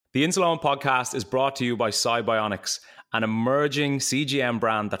The Insalone podcast is brought to you by Cybionics, an emerging CGM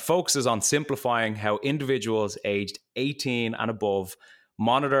brand that focuses on simplifying how individuals aged 18 and above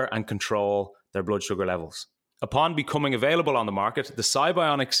monitor and control their blood sugar levels. Upon becoming available on the market, the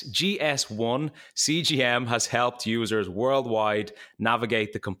Cybionics GS1 CGM has helped users worldwide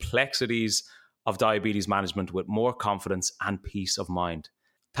navigate the complexities of diabetes management with more confidence and peace of mind.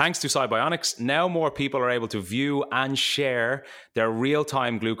 Thanks to Cybionics, now more people are able to view and share their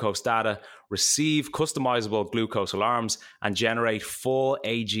real-time glucose data, receive customizable glucose alarms, and generate full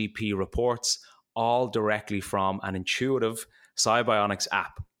AGP reports, all directly from an intuitive Cybionics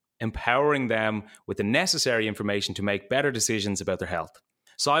app, empowering them with the necessary information to make better decisions about their health.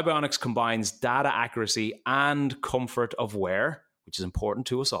 Cybionics combines data accuracy and comfort of wear, which is important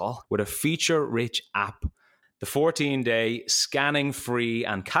to us all, with a feature-rich app. The 14-day scanning-free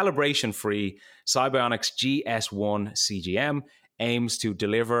and calibration-free Cybionics GS1 CGM aims to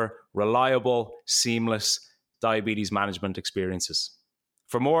deliver reliable, seamless diabetes management experiences.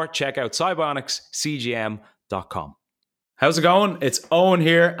 For more, check out cybionicscgm.com. How's it going? It's Owen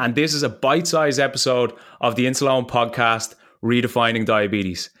here, and this is a bite-sized episode of the Insalone podcast, Redefining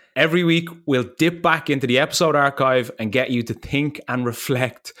Diabetes. Every week, we'll dip back into the episode archive and get you to think and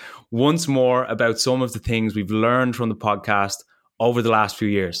reflect once more about some of the things we've learned from the podcast over the last few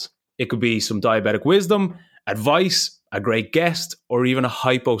years. It could be some diabetic wisdom, advice, a great guest, or even a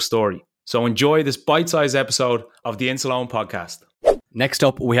hypo story. So enjoy this bite-sized episode of the Insalone podcast. Next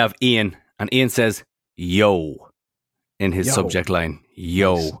up, we have Ian, and Ian says, yo, in his subject line.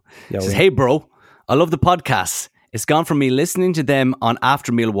 Yo. Nice. He says, hey, bro, I love the podcasts. It's gone from me listening to them on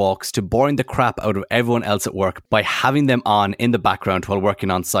after meal walks to boring the crap out of everyone else at work by having them on in the background while working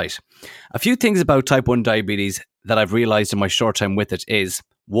on site. A few things about type 1 diabetes that I've realised in my short time with it is,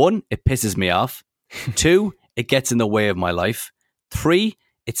 1, it pisses me off. 2, it gets in the way of my life. 3,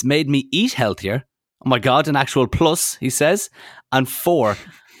 it's made me eat healthier. Oh my God, an actual plus, he says. And 4,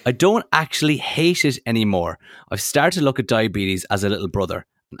 I don't actually hate it anymore. I've started to look at diabetes as a little brother.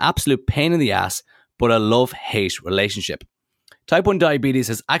 An absolute pain in the ass, but a love-hate relationship. Type 1 diabetes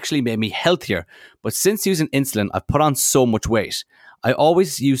has actually made me healthier, but since using insulin, I've put on so much weight. I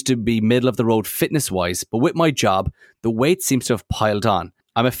always used to be middle of the road fitness-wise, but with my job, the weight seems to have piled on.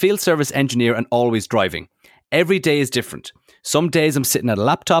 I'm a field service engineer and always driving. Every day is different. Some days I'm sitting at a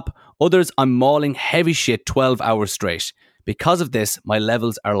laptop, others I'm mauling heavy shit 12 hours straight. Because of this, my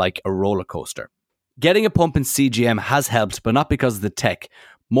levels are like a roller coaster. Getting a pump in CGM has helped, but not because of the tech.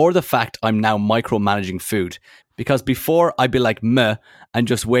 More the fact I'm now micromanaging food, because before I'd be like meh and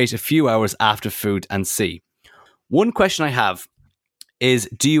just wait a few hours after food and see. One question I have is,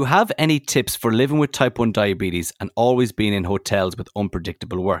 do you have any tips for living with type 1 diabetes and always being in hotels with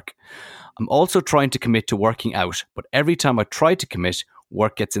unpredictable work? I'm also trying to commit to working out, but every time I try to commit,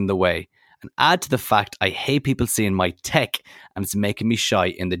 work gets in the way. And add to the fact I hate people seeing my tech and it's making me shy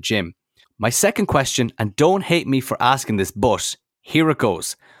in the gym. My second question, and don't hate me for asking this, but here it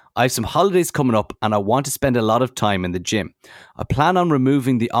goes. I have some holidays coming up and I want to spend a lot of time in the gym. I plan on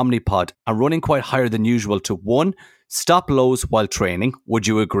removing the Omnipod and running quite higher than usual to 1, stop lows while training. Would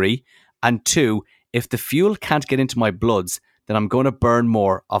you agree? And 2, if the fuel can't get into my bloods, then I'm going to burn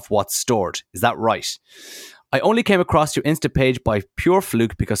more of what's stored. Is that right? I only came across your Insta page by pure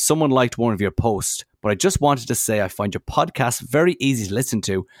fluke because someone liked one of your posts, but I just wanted to say I find your podcast very easy to listen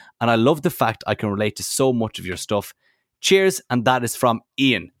to and I love the fact I can relate to so much of your stuff. Cheers, and that is from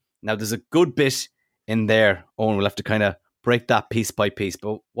Ian. Now, there's a good bit in there, Owen. We'll have to kind of break that piece by piece,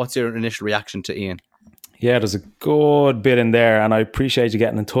 but what's your initial reaction to Ian? Yeah, there's a good bit in there, and I appreciate you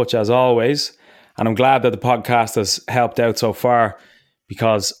getting in touch as always. And I'm glad that the podcast has helped out so far,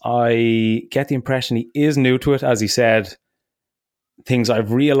 because I get the impression he is new to it. As he said, things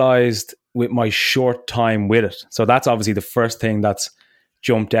I've realized with my short time with it. So that's obviously the first thing that's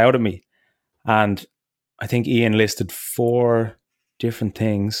jumped out at me. And I think Ian listed 4 different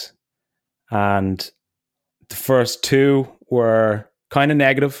things, and the first 2 were kind of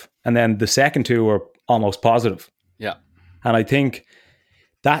negative, and then the second 2 were almost positive. Yeah. And I think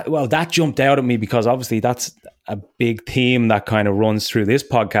that jumped out at me because obviously that's a big theme that kind of runs through this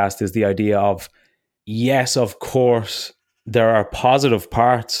podcast, is the idea of, yes, of course, there are positive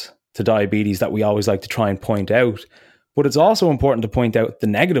parts to diabetes that we always like to try and point out, but it's also important to point out the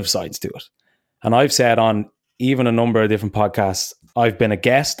negative sides to it. And I've said on even a number of different podcasts I've been a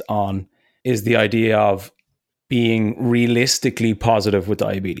guest on, is the idea of being realistically positive with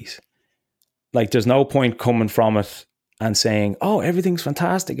diabetes. Like, there's no point coming from it and saying, oh, everything's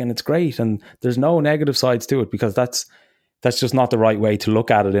fantastic and it's great and there's no negative sides to it, because that's just not the right way to look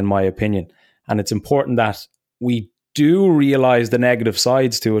at it, in my opinion. And it's important that we do realize the negative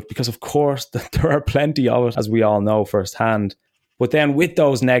sides to it, because of course there are plenty of it, as we all know firsthand. But then with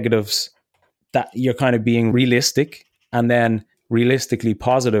those negatives, that you're kind of being realistic, and then realistically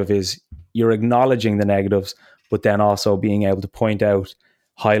positive is you're acknowledging the negatives, but then also being able to point out,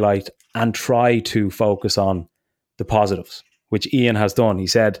 highlight, and try to focus on the positives, which Ian has done. He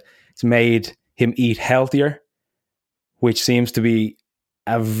said it's made him eat healthier, which seems to be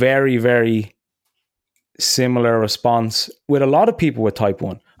a very, very similar response with a lot of people with type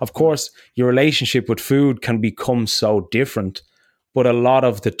 1. Of course, your relationship with food can become so different, but a lot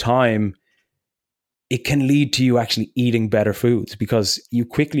of the time it can lead to you actually eating better foods, because you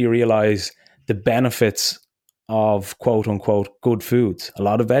quickly realize the benefits of quote unquote good foods. A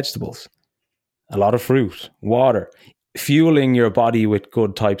lot of vegetables, a lot of fruit, water, fueling your body with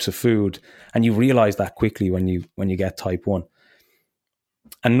good types of food. And you realize that quickly when you get type 1.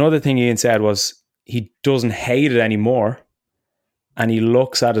 Another thing Ian said was he doesn't hate it anymore, and he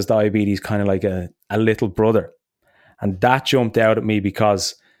looks at his diabetes kind of like a little brother. And that jumped out at me,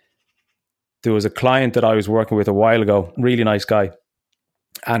 because there was a client that I was working with a while ago, really nice guy,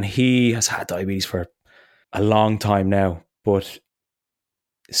 and he has had diabetes for a long time now. But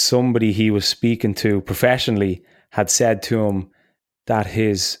somebody he was speaking to professionally had said to him that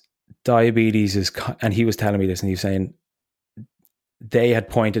his diabetes is, and he was telling me this, and he was saying they had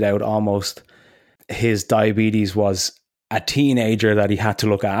pointed out almost his diabetes was a teenager that he had to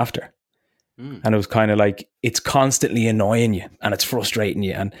look after. And it was kind of like, it's constantly annoying you and it's frustrating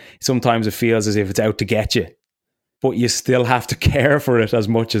you. And sometimes it feels as if it's out to get you, but you still have to care for it as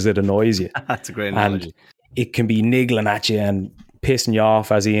much as it annoys you. That's a great analogy. And it can be niggling at you and pissing you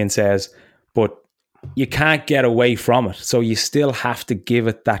off, as Ian says, but you can't get away from it. So you still have to give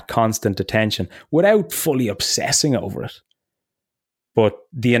it that constant attention without fully obsessing over it. But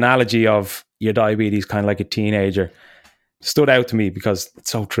the analogy of your diabetes kind of like a teenager stood out to me, because it's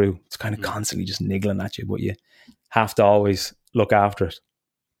so true. It's kind of constantly just niggling at you, but you have to always look after it.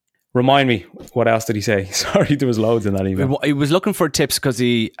 Remind me, what else did he say? Sorry, there was loads in that email. He was looking for tips because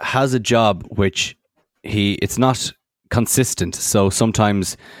he has a job which it's not consistent. So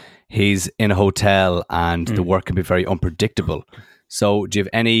sometimes he's in a hotel and the work can be very unpredictable. So do you have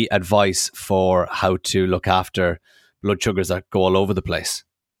any advice for how to look after blood sugars that go all over the place?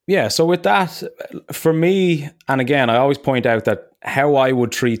 Yeah, so with that, for me, and again, I always point out that how I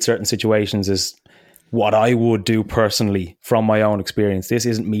would treat certain situations is what I would do personally from my own experience. This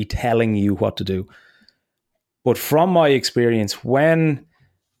isn't me telling you what to do. But from my experience, when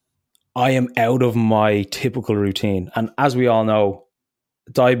I am out of my typical routine, and as we all know,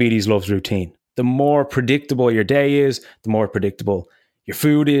 diabetes loves routine. The more predictable your day is, the more predictable your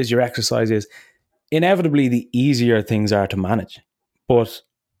food is, your exercise is. Inevitably, the easier things are to manage. But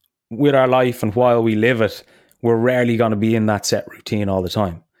with our life and while we live it, we're rarely going to be in that set routine all the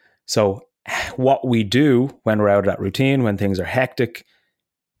time. So what we do when we're out of that routine, when things are hectic,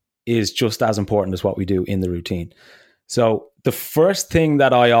 is just as important as what we do in the routine. So the first thing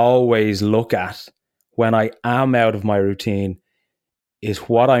that I always look at when I am out of my routine is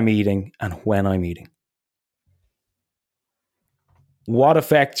what I'm eating and when I'm eating. What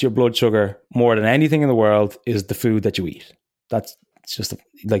affects your blood sugar more than anything in the world is the food that you eat. It's just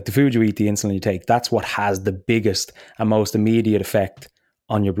like the food you eat, the insulin you take. That's what has the biggest and most immediate effect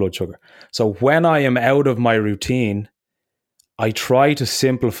on your blood sugar. So when I am out of my routine, I try to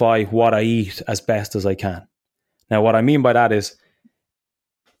simplify what I eat as best as I can. Now, what I mean by that is,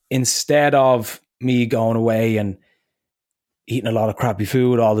 instead of me going away and eating a lot of crappy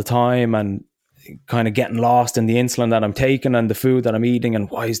food all the time and kind of getting lost in the insulin that I'm taking and the food that I'm eating, and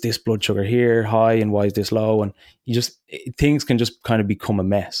why is this blood sugar here high and why is this low, and things can just kind of become a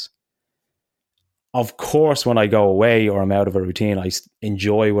mess. Of course, when I go away or I'm out of a routine, I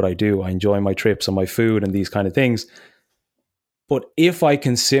enjoy what I do. I enjoy my trips and my food and these kind of things. But if I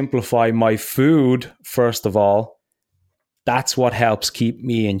can simplify my food, first of all, that's what helps keep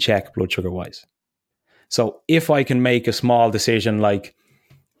me in check blood sugar wise. So if I can make a small decision, like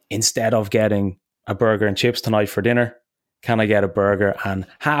instead of getting a burger and chips tonight for dinner, can I get a burger and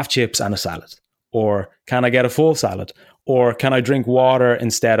half chips and a salad? Or can I get a full salad? Or can I drink water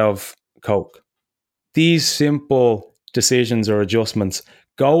instead of Coke? These simple decisions or adjustments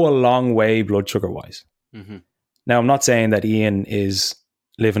go a long way blood sugar wise. Mm-hmm. Now, I'm not saying that Ian is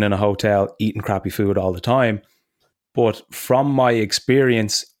living in a hotel, eating crappy food all the time. But from my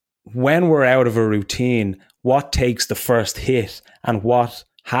experience, when we're out of a routine, what takes the first hit and what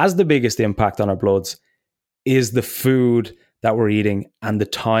has the biggest impact on our bloods is the food that we're eating and the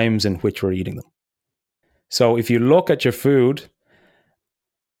times in which we're eating them. So if you look at your food,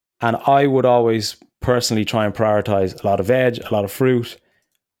 and I would always personally try and prioritize a lot of veg, a lot of fruit,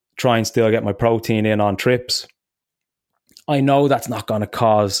 try and still get my protein in on trips. I know that's not going to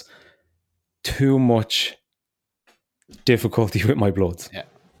cause too much difficulty with my blood. Yeah.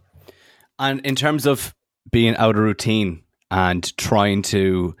 And in terms of being out of routine and trying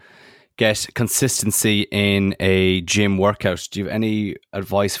to get consistency in a gym workout, do you have any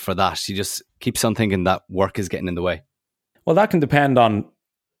advice for that? You just keeps on thinking that work is getting in the way. Well, that can depend on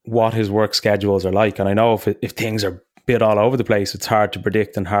what his work schedules are like. And I know if things are a bit all over the place, it's hard to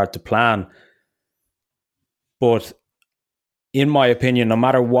predict and hard to plan. But in my opinion, no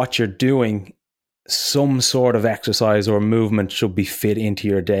matter what you're doing, some sort of exercise or movement should be fit into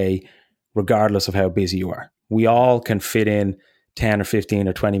your day, regardless of how busy you are. We all can fit in 10 or 15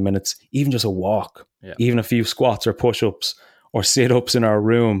 or 20 minutes, even just a walk, even a few squats or push-ups or sit-ups in our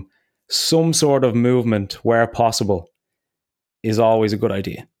room. Some sort of movement where possible is always a good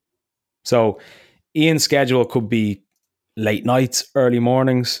idea. So Ian's schedule could be late nights, early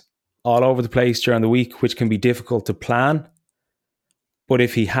mornings, all over the place during the week, which can be difficult to plan. But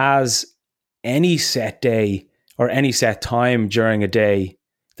if he has any set day or any set time during a day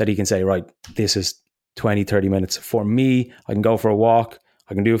that he can say, right, this is 20, 30 minutes. For me, I can go for a walk,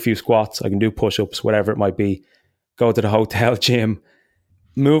 I can do a few squats, I can do push-ups, whatever it might be, go to the hotel gym.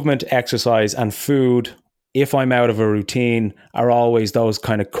 Movement, exercise, and food, if I'm out of a routine, are always those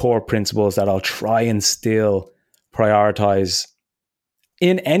kind of core principles that I'll try and still prioritize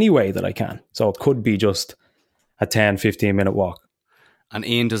in any way that I can. So it could be just a 10, 15-minute walk. And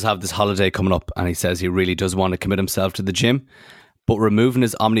Ian does have this holiday coming up, and he says he really does want to commit himself to the gym, but removing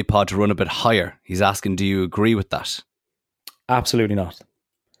his Omnipod to run a bit higher. He's asking, do you agree with that? Absolutely not.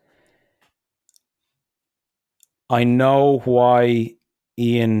 I know why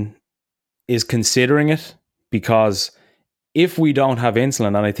Ian is considering it, because if we don't have insulin,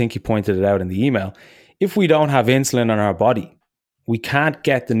 and I think he pointed it out in the email, if we don't have insulin in our body, we can't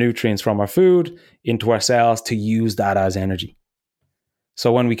get the nutrients from our food into our cells to use that as energy.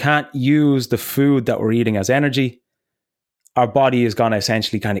 So when we can't use the food that we're eating as energy, our body is going to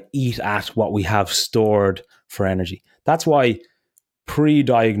essentially kind of eat at what we have stored for energy. That's why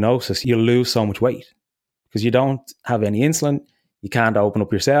pre-diagnosis, you lose so much weight, because you don't have any insulin. You can't open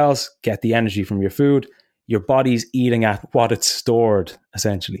up your cells, get the energy from your food. Your body's eating at what it's stored,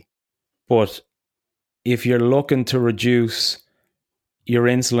 essentially. But if you're looking to reduce your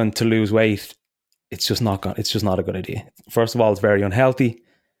insulin to lose weight, it's just not a good idea. First of all, it's very unhealthy.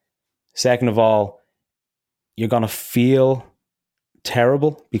 Second of all, you're going to feel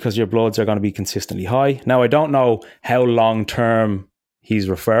terrible because your bloods are going to be consistently high. Now, I don't know how long term he's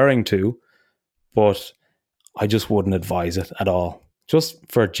referring to, but I just wouldn't advise it at all, just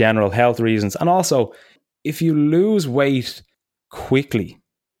for general health reasons. And also, if you lose weight quickly,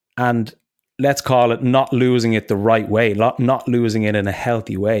 and let's call it not losing it the right way, not losing it in a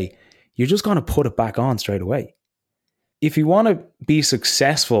healthy way, you're just going to put it back on straight away. If you want to be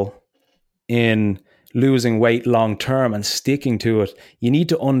successful in losing weight long term and sticking to it, you need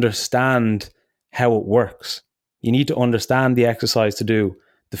to understand how it works. You need to understand the exercise to do,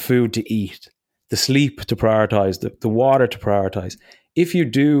 the food to eat, the sleep to prioritize, the water to prioritize. If you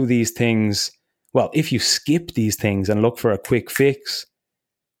do these things, well, if you skip these things and look for a quick fix,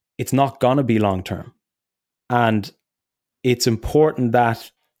 it's not going to be long term. And it's important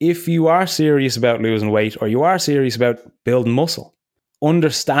that if you are serious about losing weight or you are serious about building muscle,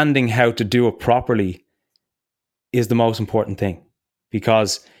 understanding how to do it properly is the most important thing.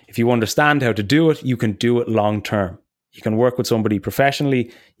 Because if you understand how to do it, you can do it long term. You can work with somebody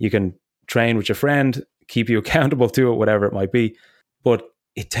professionally, you can train with your friend, keep you accountable to it, whatever it might be. But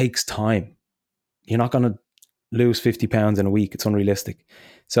it takes time. You're not going to lose 50 pounds in a week. It's unrealistic.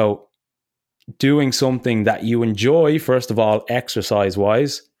 So doing something that you enjoy, first of all,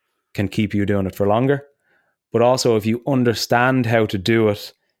 exercise-wise, can keep you doing it for longer. But also, if you understand how to do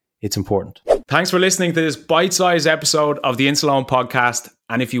it, it's important. Thanks for listening to this bite-sized episode of the Insulone podcast.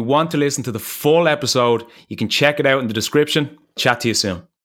 And if you want to listen to the full episode, you can check it out in the description. Chat to you soon.